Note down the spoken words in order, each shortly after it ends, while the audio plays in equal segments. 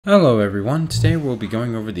Hello everyone, today we'll be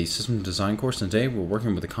going over the system design course, and today we're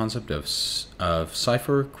working with the concept of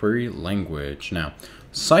Cypher query language. Now,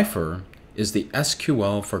 Cypher is the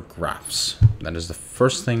SQL for graphs. That is the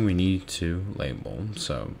first thing we need to label.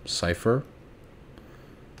 So Cypher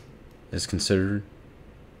is considered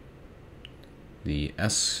the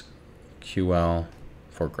SQL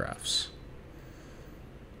for graphs.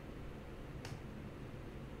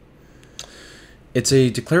 It's a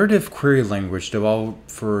declarative query language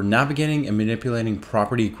developed for navigating and manipulating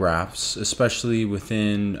property graphs, especially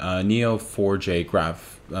within Neo4j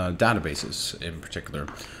graph databases in particular.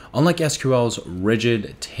 Unlike SQL's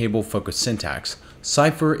rigid table-focused syntax,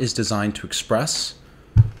 Cypher is designed to express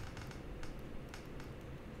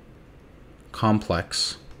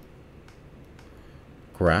complex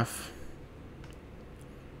graph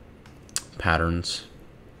patterns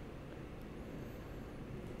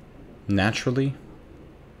naturally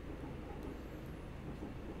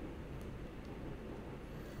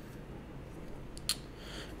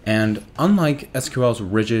and unlike SQL's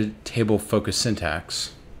rigid table-focused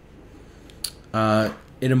syntax,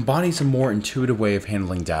 it embodies a more intuitive way of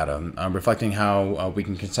handling data, reflecting how we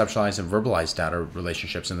can conceptualize and verbalize data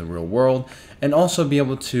relationships in the real world, and also be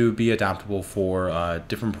able to be adaptable for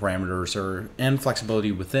different parameters and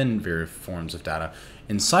flexibility within various forms of data.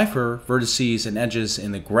 In Cypher, vertices and edges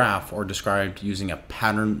in the graph are described using a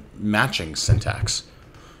pattern matching syntax.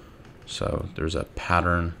 So there's a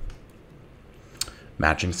pattern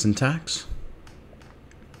matching syntax,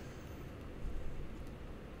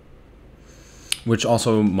 which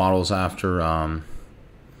also models after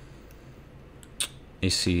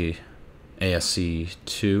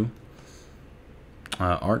ASC2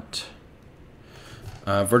 art.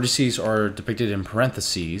 Vertices are depicted in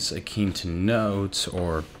parentheses, akin to nodes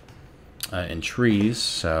or in trees.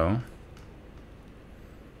 So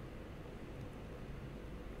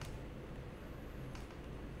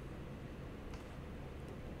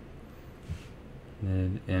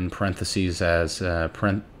in parentheses as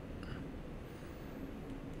parentheses,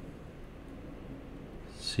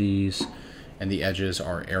 and the edges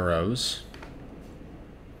are arrows.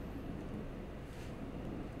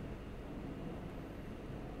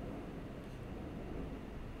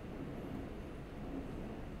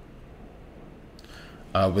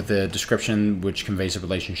 With a description which conveys a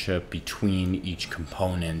relationship between each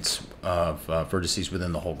component of vertices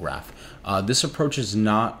within the whole graph. This approach is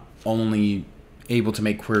not only able to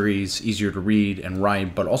make queries easier to read and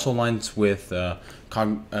write, but also aligns with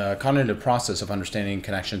cognitive process of understanding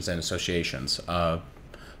connections and associations.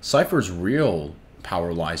 Cypher's real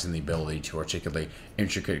power lies in the ability to articulate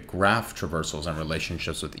intricate graph traversals and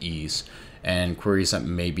relationships with ease, and queries that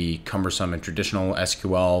may be cumbersome in traditional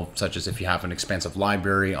SQL, such as if you have an expansive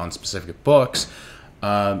library on specific books.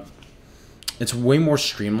 It's way more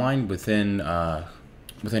streamlined within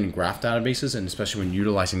graph databases, and especially when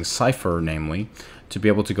utilizing Cypher, namely, to be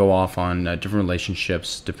able to go off on different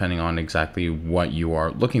relationships depending on exactly what you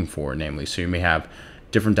are looking for, namely. So you may have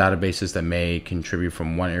different databases that may contribute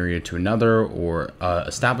from one area to another, or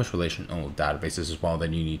established relational databases as well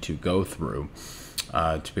that you need to go through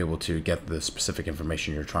to be able to get the specific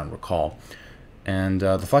information you're trying to recall. And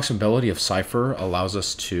the flexibility of Cypher allows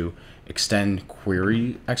us to extend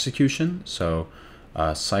query execution. So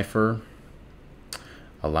Cypher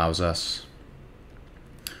allows us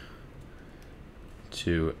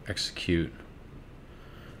to execute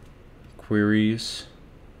queries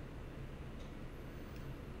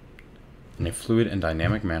in a fluid and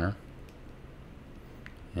dynamic manner,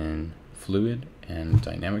 in fluid and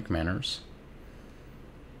dynamic manners.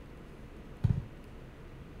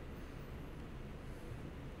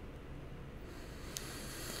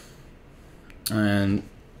 And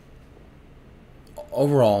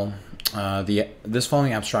overall, this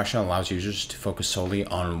following abstraction allows users to focus solely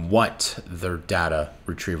on what their data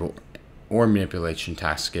retrieval or manipulation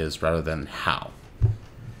task is, rather than how.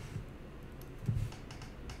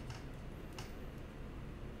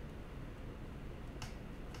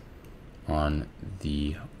 On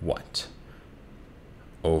the what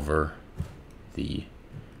over the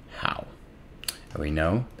how. And we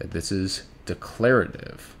know that this is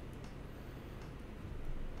declarative.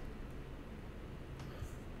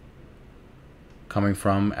 Coming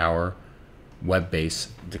from our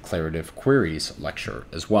web-based declarative queries lecture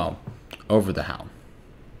as well, over the how.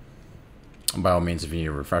 By all means, if you need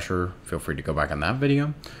a refresher, feel free to go back on that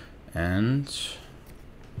video. And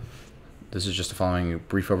this is just a following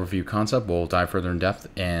brief overview concept. We'll dive further in depth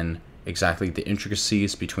in exactly the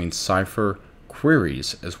intricacies between Cypher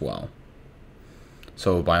queries as well.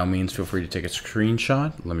 So by all means, feel free to take a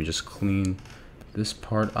screenshot. Let me just clean this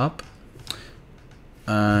part up.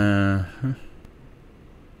 Uh,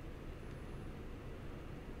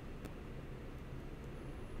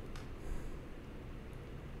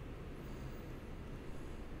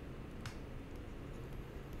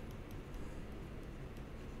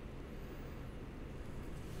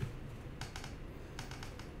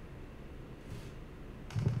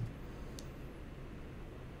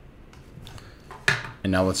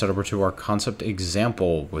 And now let's head over to our concept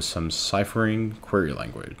example with some ciphering query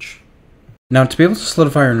language. Now, to be able to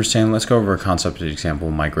solidify our understanding, let's go over a concept example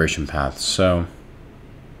migration path. So,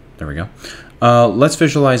 there we go. Let's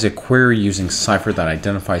visualize a query using Cypher that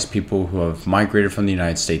identifies people who have migrated from the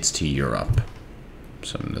United States to Europe.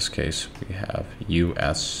 So in this case, we have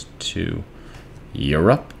US to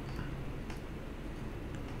Europe.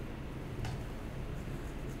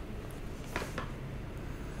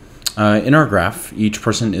 In our graph, each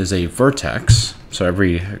person is a vertex. So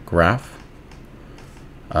every graph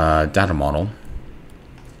data model,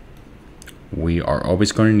 we are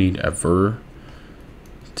always going to need a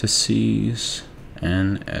vertices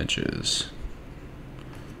and edges.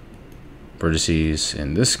 Vertices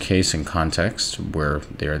in this case in context where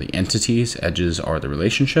they are the entities, edges are the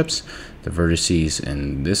relationships. The vertices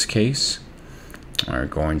in this case are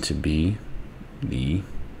going to be the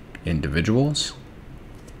individuals.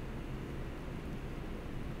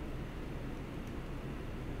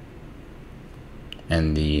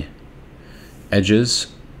 And the edges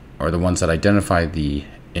are the ones that identify the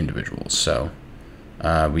individuals. So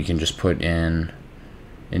we can just put in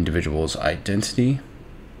individual's identity.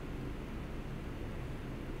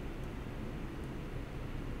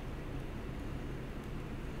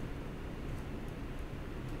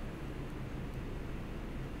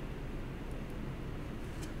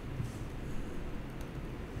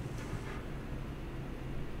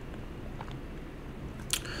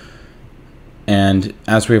 And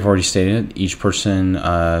as we have already stated, each person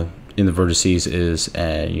in the vertices is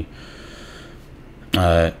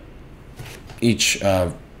each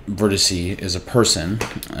vertice is a person,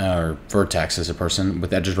 or vertex is a person,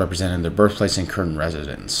 with edges representing their birthplace and current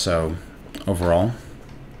residence. So overall,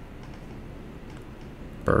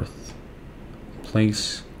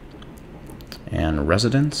 birthplace and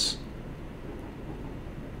residence.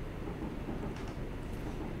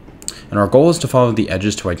 And our goal is to follow the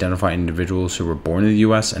edges to identify individuals who were born in the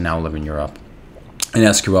US and now live in Europe. In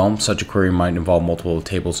SQL, such a query might involve multiple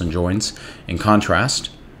tables and joins. In contrast,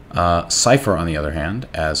 Cypher, on the other hand,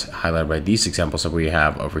 as highlighted by these examples that we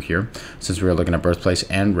have over here, since we are looking at birthplace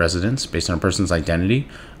and residence based on a person's identity,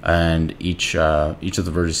 and each of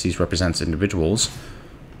the vertices represents individuals.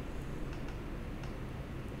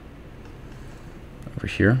 Over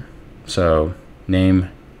here, so name,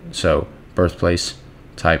 so birthplace,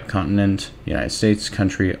 type continent, United States,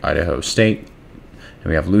 country, Idaho state, and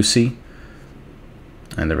we have Lucy,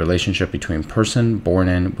 and the relationship between person, born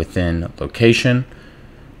in, within, location,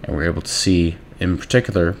 and we're able to see in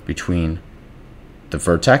particular between the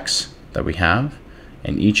vertex that we have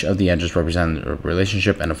and each of the edges represent a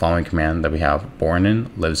relationship and a following command that we have born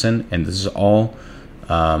in, lives in, and this is all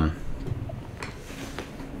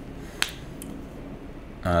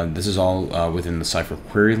within the Cypher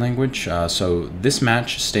query language. So this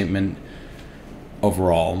match statement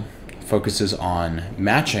overall focuses on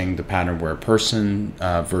matching the pattern where a person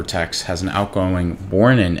vertex has an outgoing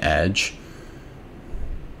born in edge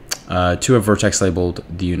to a vertex labeled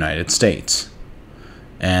the United States,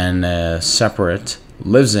 and a separate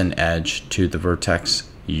lives in edge to the vertex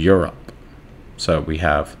Europe. So we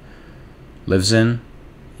have lives in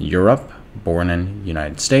Europe, born in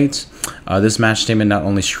United States. This match statement not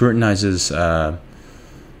only scrutinizes and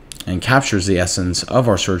captures the essence of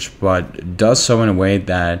our search, but does so in a way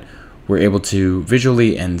that we're able to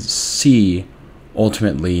visually and see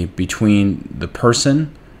ultimately between the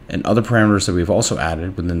person and other parameters that we've also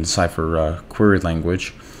added within the Cypher query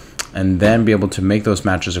language, and then be able to make those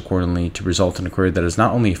matches accordingly to result in a query that is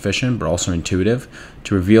not only efficient but also intuitive,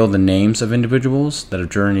 to reveal the names of individuals that have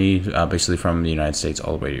journeyed basically from the United States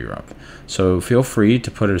all the way to Europe. So feel free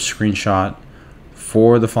to put a screenshot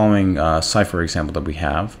for the following Cypher example that we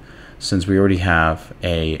have, since we already have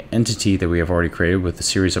a entity that we have already created with a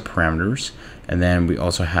series of parameters, and then we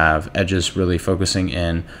also have edges really focusing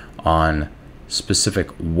in on specific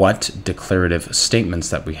what declarative statements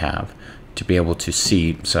that we have to be able to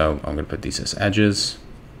see. So I'm going to put these as edges,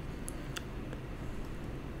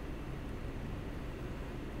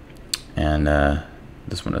 and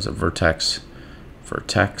this one is a vertex.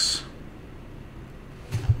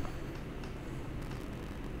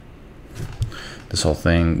 This whole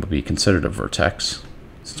thing would be considered a vertex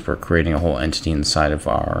since we're creating a whole entity inside of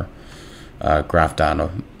our graph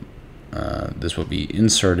data this will be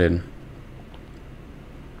inserted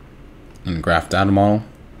in the graph data model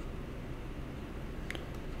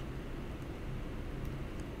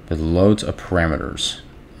with loads of parameters,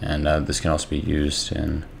 and this can also be used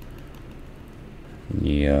in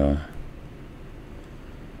Neo.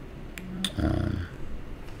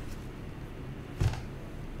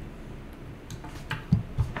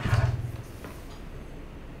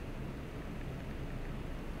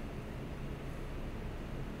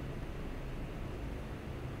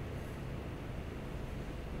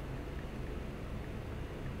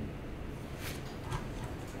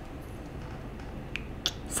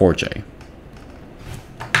 J.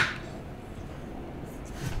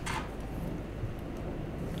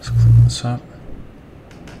 Let's clean this up.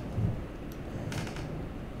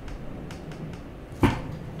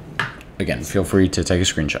 Again, feel free to take a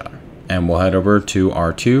screenshot. And we'll head over to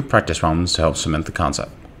our 2 practice problems to help cement the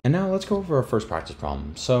concept. And now let's go over our first practice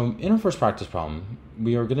problem. So in our first practice problem,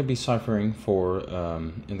 we are going to be ciphering for,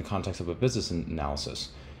 in the context of a business analysis.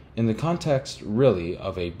 In the context, really,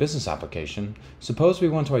 of a business application, suppose we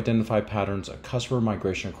want to identify patterns of customer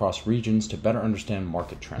migration across regions to better understand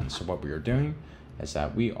market trends. So what we are doing is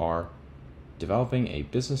that we are developing a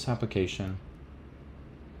business application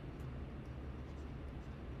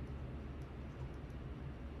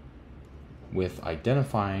with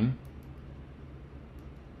identifying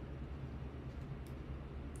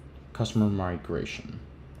customer migration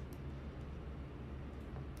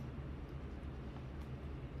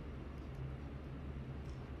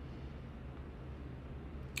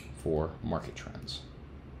for market trends.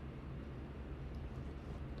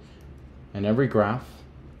 And every graph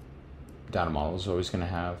data model is always going to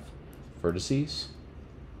have vertices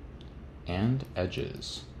and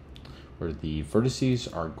edges, where the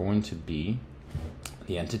vertices are going to be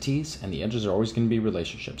the entities and the edges are always going to be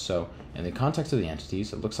relationships. So in the context of the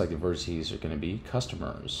entities, it looks like the vertices are going to be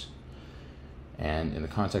customers. And in the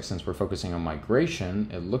context, since we're focusing on migration,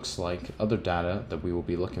 it looks like other data that we will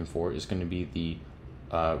be looking for is going to be the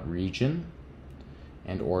region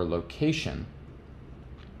and or location.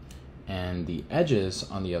 And the edges,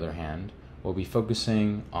 on the other hand, will be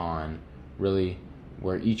focusing on really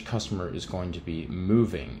where each customer is going to be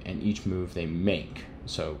moving and each move they make.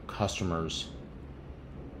 So customers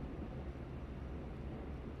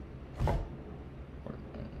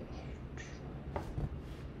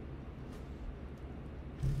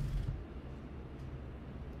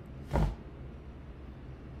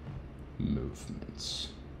movements.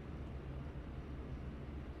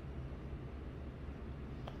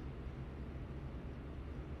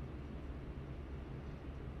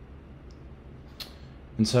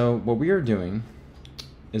 And so what we are doing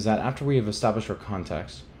is that after we have established our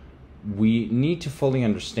context, we need to fully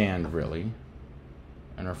understand, really,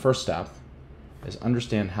 and our first step is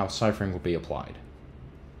understand how ciphering will be applied.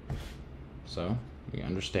 So we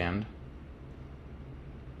understand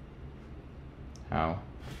how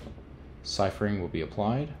ciphering will be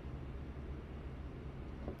applied.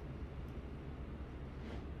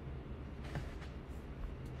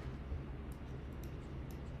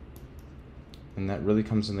 And that really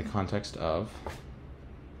comes in the context of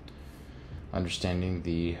understanding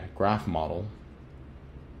the graph model,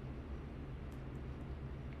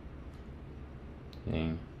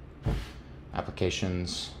 meaning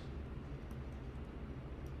applications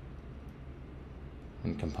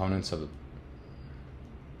and components of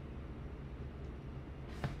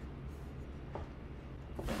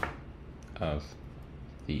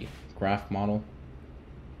the graph model,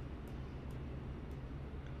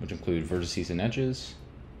 which include vertices and edges,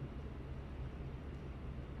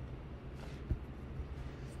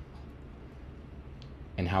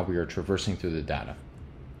 and how we are traversing through the data.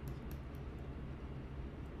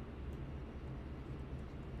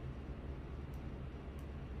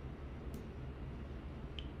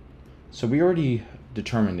 So we already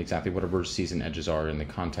determined exactly what our vertices and edges are in the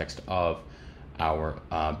context of our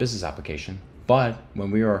business application, but when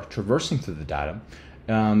we are traversing through the data,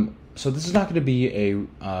 so this is not going to be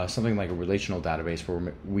a something like a relational database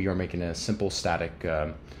where we are making a simple static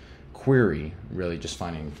query, really just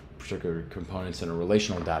finding particular components in a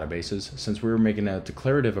relational databases. Since we're making a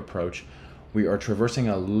declarative approach, we are traversing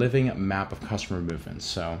a living map of customer movements.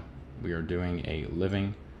 So we are doing a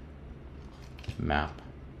living map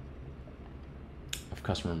of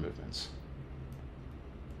customer movements.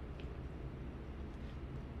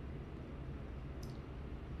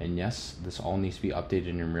 And yes, this all needs to be updated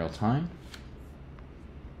in real time.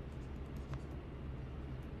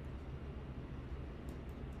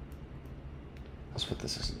 Let's put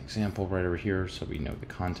this as an example right over here so we know the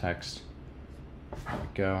context. There we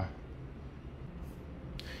go.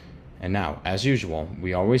 And now, as usual,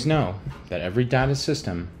 we always know that every data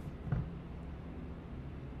system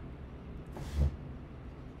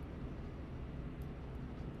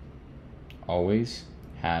always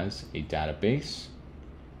has a database,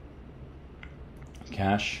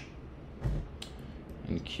 cache,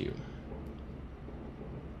 and queue.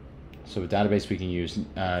 So a database, we can use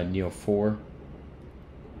Neo4j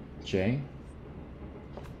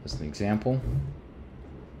as an example.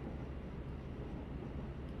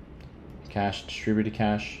 Cache, distributed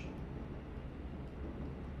cache,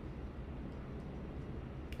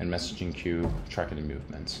 and messaging queue, tracking the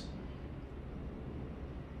movements.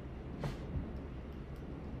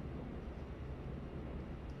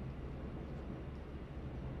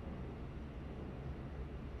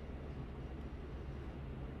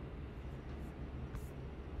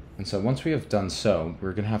 And so once we have done so,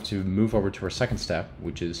 we're going to have to move over to our second step,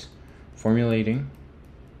 which is formulating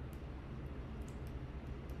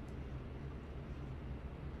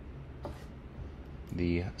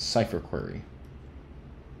the Cypher query.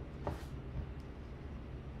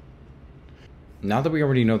 Now that we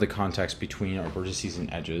already know the context between our vertices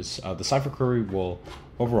and edges, the Cypher query will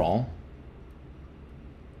overall,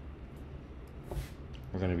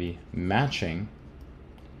 we're going to be matching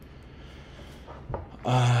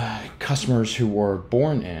customers who were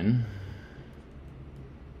born in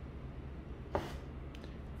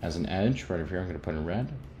as an edge right over here. I'm going to put in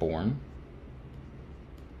red, born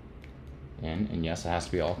in, and yes, it has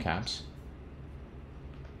to be all caps,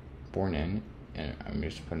 born in, and I'm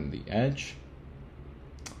just putting the edge,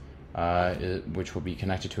 which will be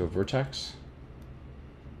connected to a vertex.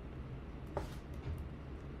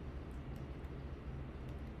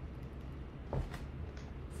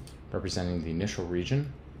 Representing the initial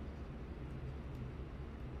region.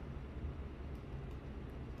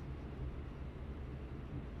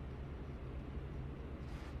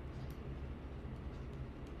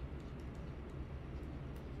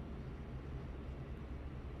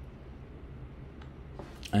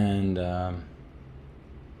 And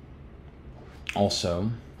also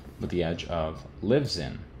with the edge of lives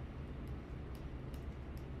in.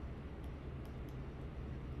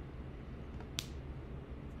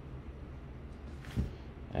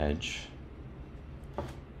 Edge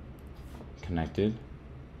connected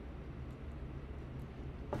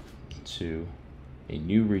to a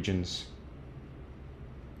new region's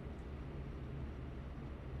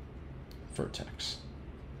vertex.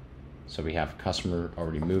 So we have customer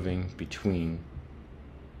already moving between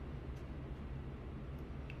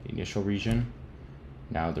the initial region,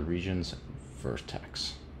 now the region's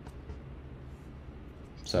vertex.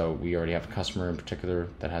 So we already have a customer in particular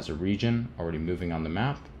that has a region already moving on the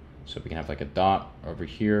map. So we can have like a dot over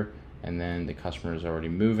here, and then the customer is already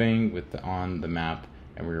moving on the map,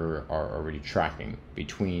 and we are already tracking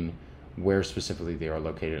between where specifically they are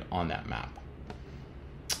located on that map.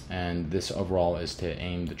 And this overall is to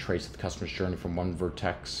aim to trace the customer's journey from one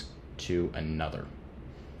vertex to another.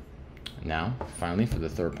 Now, finally, for the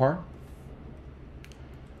third part,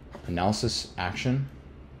 analysis action.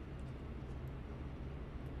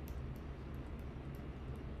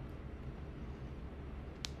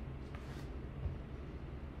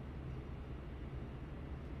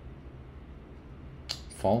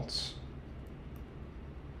 Faults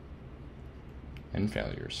and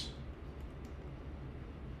failures.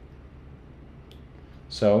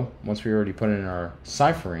 So once we already put in our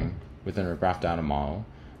ciphering within our graph data model,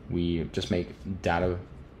 we just make data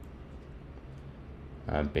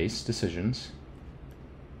based decisions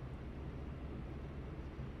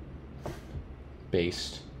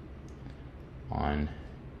based on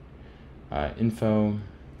info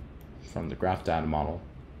from the graph data model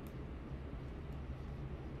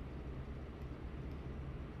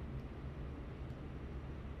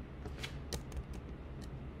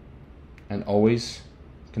and always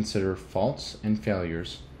consider faults and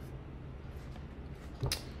failures.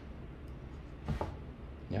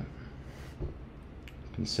 Yep.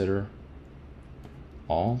 Consider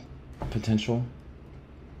all potential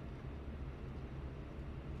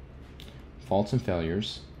faults and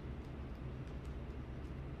failures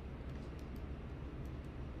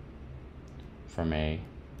from a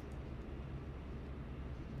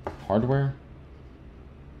hardware,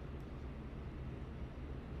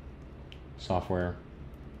 software,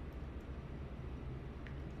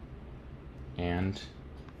 and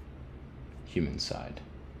human side.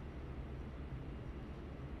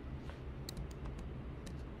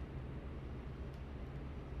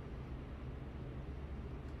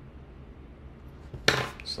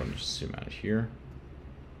 So let me just zoom out of here.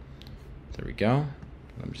 There we go.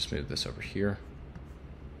 Let me just move this over here.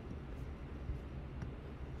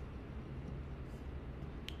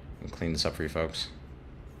 I'll clean this up for you folks.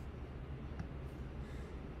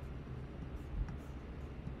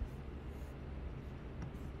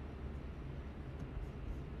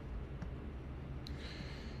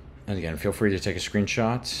 And again, feel free to take a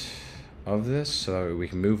screenshot of this so we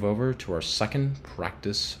can move over to our second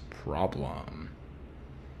practice problem.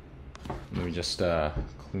 Let me just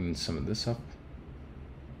clean some of this up.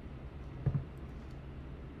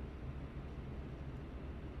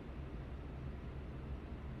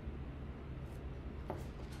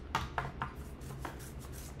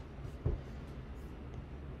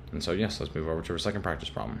 And so yes, let's move over to our second practice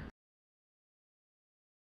problem.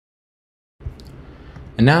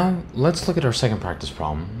 And now let's look at our second practice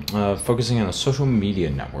problem, focusing on a social media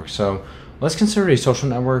network. So let's consider a social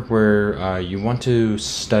network where you want to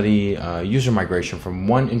study user migration from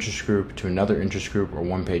one interest group to another interest group, or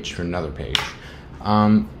one page to another page.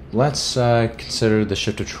 Let's consider the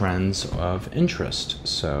shift of trends of interest.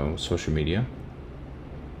 So social media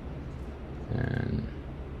and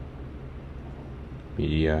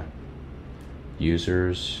media,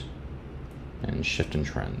 users, and shift in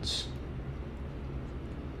trends.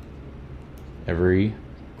 Every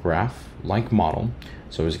graph-like model,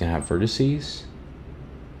 so it's going to have vertices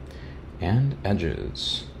and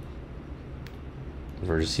edges. The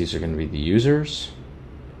vertices are going to be the users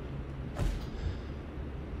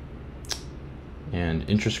and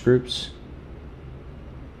interest groups,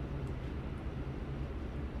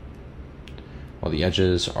 while the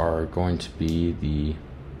edges are going to be the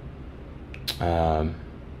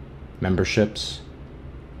memberships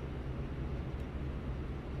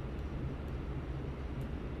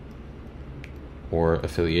or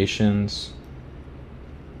affiliations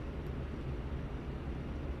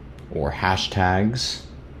or hashtags.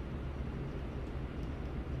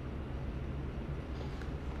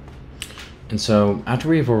 And so after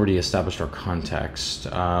we have already established our context,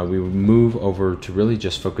 we would move over to really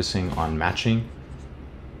just focusing on matching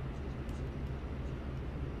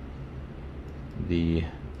the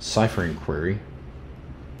Cypher inquiry.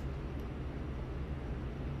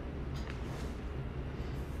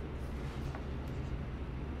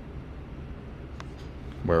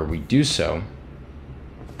 Where we do so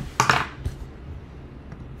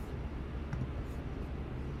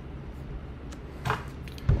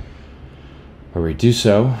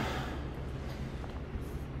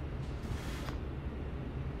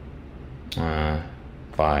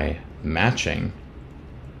by matching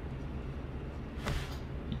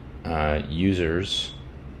users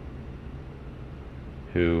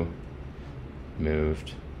who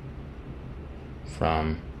moved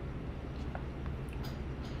from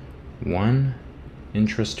one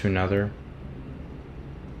interest to another,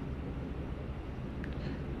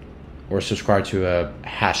 or subscribe to a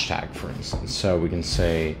hashtag, for instance. So we can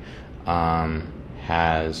say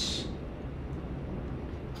has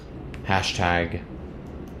hashtag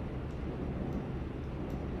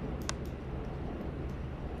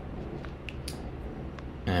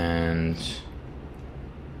and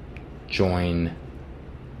join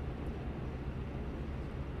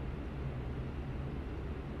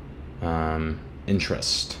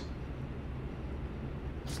interest.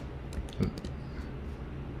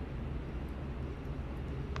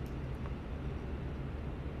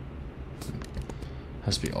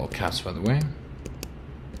 Has to be all caps, by the way.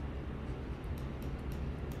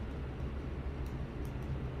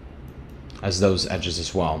 As those edges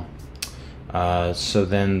as well. So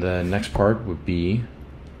then the next part would be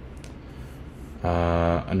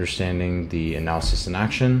understanding the analysis in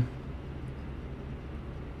action.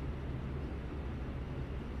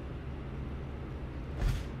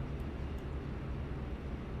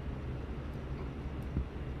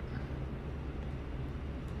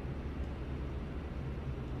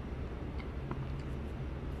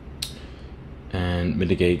 And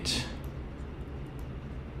mitigate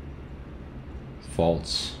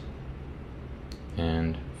faults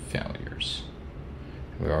and failures.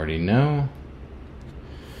 We already know.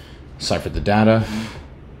 Cipher the data.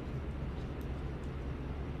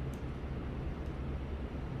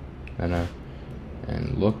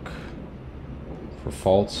 And look for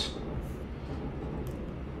faults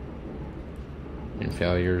and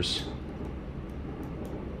failures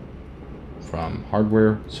from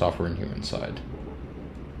hardware, software, and human side.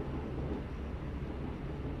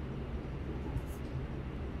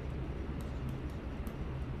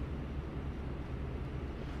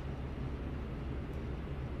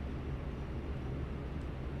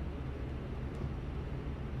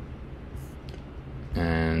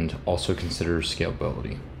 And also consider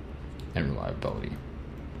scalability and reliability.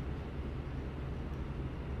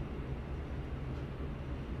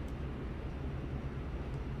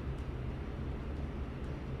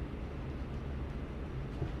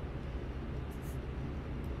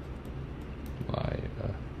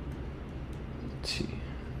 T.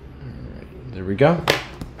 All right, there we go.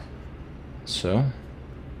 So let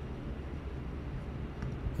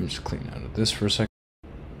me just clean out of this for a second.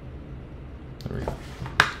 There we go.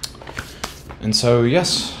 And so,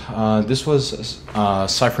 yes, this was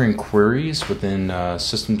ciphering queries within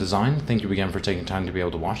system design. Thank you again for taking time to be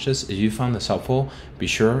able to watch this. If you found this helpful, be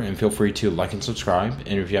sure and feel free to like and subscribe.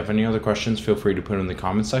 And if you have any other questions, feel free to put it in the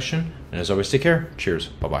comment section. And as always, take care. Cheers.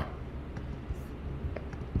 Bye-bye.